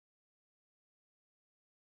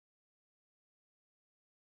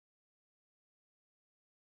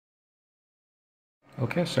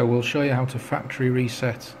Okay, so we'll show you how to factory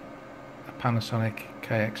reset a Panasonic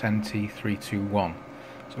NT321.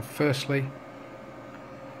 So firstly,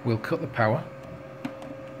 we'll cut the power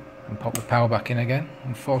and pop the power back in again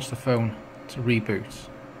and force the phone to reboot.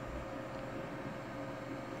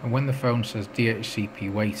 And when the phone says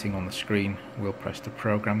DHCP waiting on the screen, we'll press the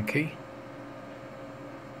program key.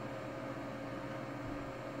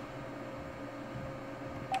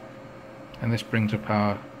 And this brings up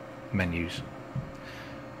our menus.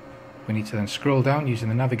 We need to then scroll down using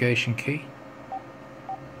the navigation key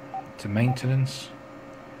to maintenance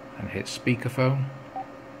and hit speakerphone,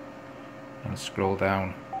 and scroll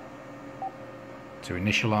down to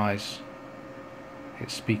initialise, hit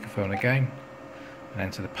speakerphone again and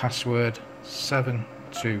enter the password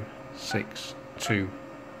 7262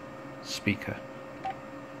 speaker,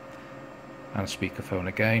 and speakerphone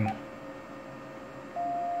again.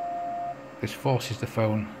 This forces the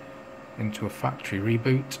phone into a factory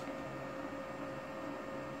reboot,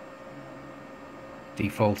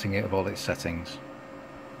 defaulting it of all its settings.